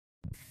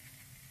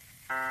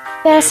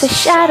There's a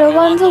shadow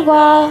on the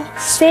wall.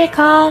 Stay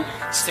calm,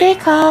 stay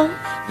calm.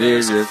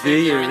 There's a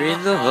figure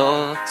in the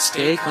hall.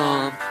 Stay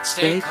calm,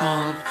 stay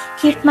calm.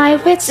 Keep my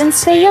wits and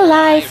stay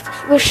alive.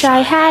 Wish I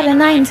had a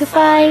 9 to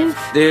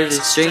 5. There's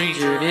a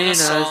stranger in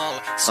us.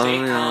 All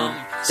along,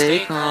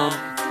 stay calm.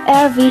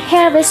 Every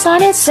hair is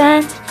on its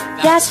end.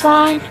 That's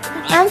fine,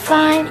 I'm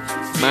fine.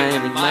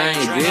 My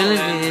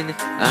adrenaline.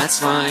 That's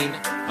fine,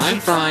 I'm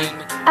fine.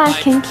 I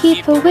can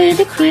keep away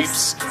the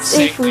creeps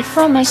safely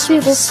from my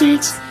swivel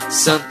seat.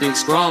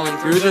 Something's crawling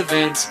through the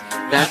vents.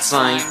 That's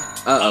fine.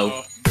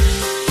 Uh-oh.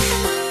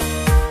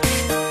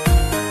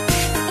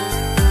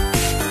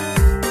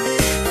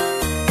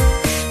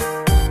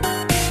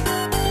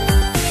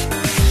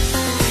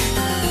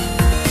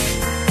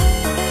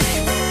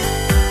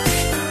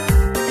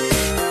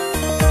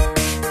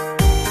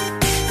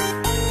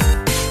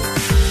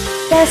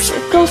 There's a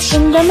ghost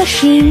in the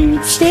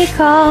machine. Stay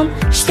calm,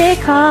 stay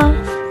calm.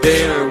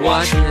 They're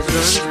watching us run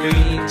the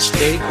screen.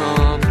 Stay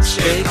calm,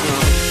 stay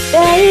calm.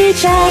 They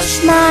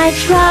just might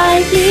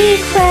drive me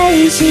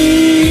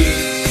crazy.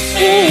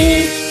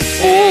 Hit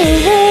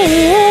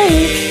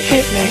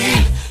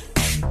me.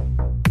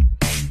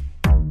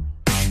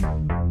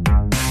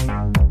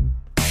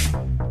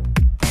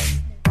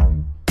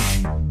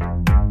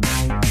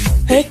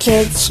 Hey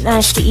kids,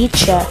 nice to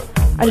eat ya.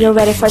 Are you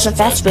ready for some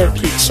fast food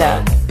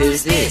pizza?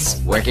 Who's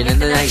this? Working in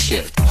the night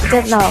shift.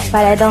 Don't know,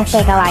 but I don't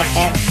think I like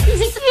him.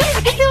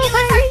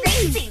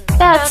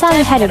 That time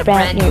you had a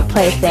brand new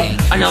plaything.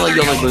 I know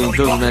you're like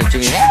doing that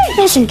chicken.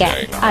 Listen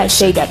again, I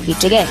say that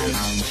pizza again.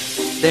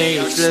 They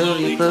are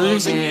slowly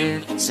closing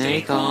in.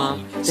 Stay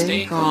calm,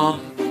 stay calm.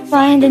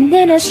 Finding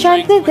inner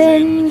strength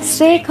within.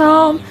 Stay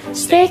calm,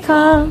 stay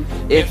calm.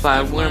 If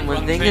I learn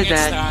one thing of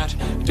that,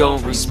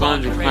 don't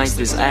respond to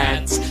crisis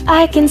ads.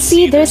 I can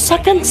see their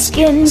second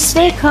skin.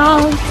 Stay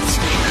calm.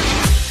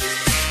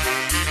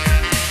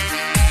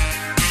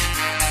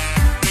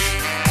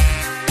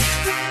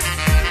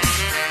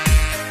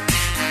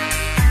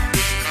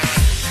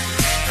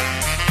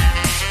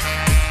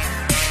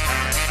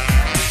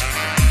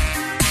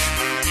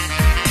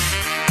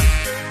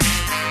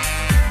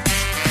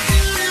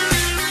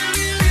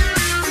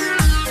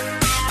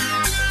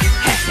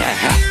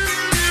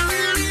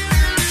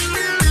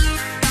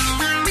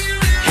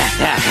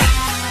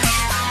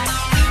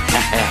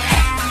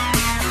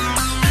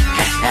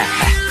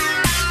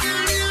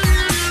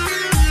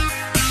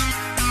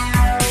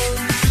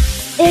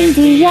 In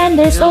the end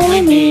there's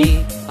only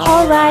me.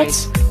 Alright,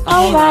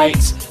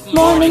 alright.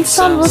 Morning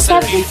sun will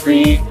set me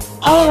free.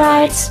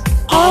 Alright,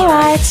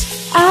 alright.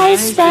 I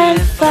spent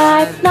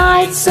 5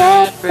 nights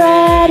at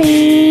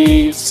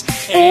Freddy's.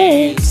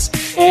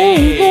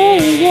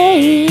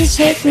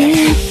 Hit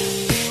me.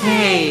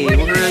 Hey, where'd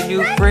a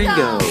new friend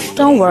go?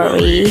 Don't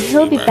worry,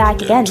 he'll be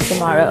back again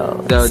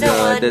tomorrow. Does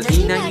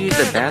he not use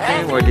the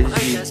bathroom, or did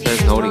he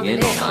just holding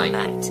in all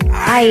night?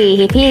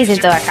 He pees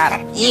into a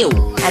cup. Ew.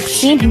 I've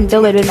seen him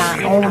do it with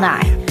my own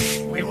eye.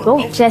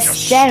 Both just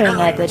staring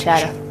at each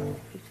other.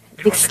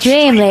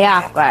 Extremely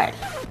awkward.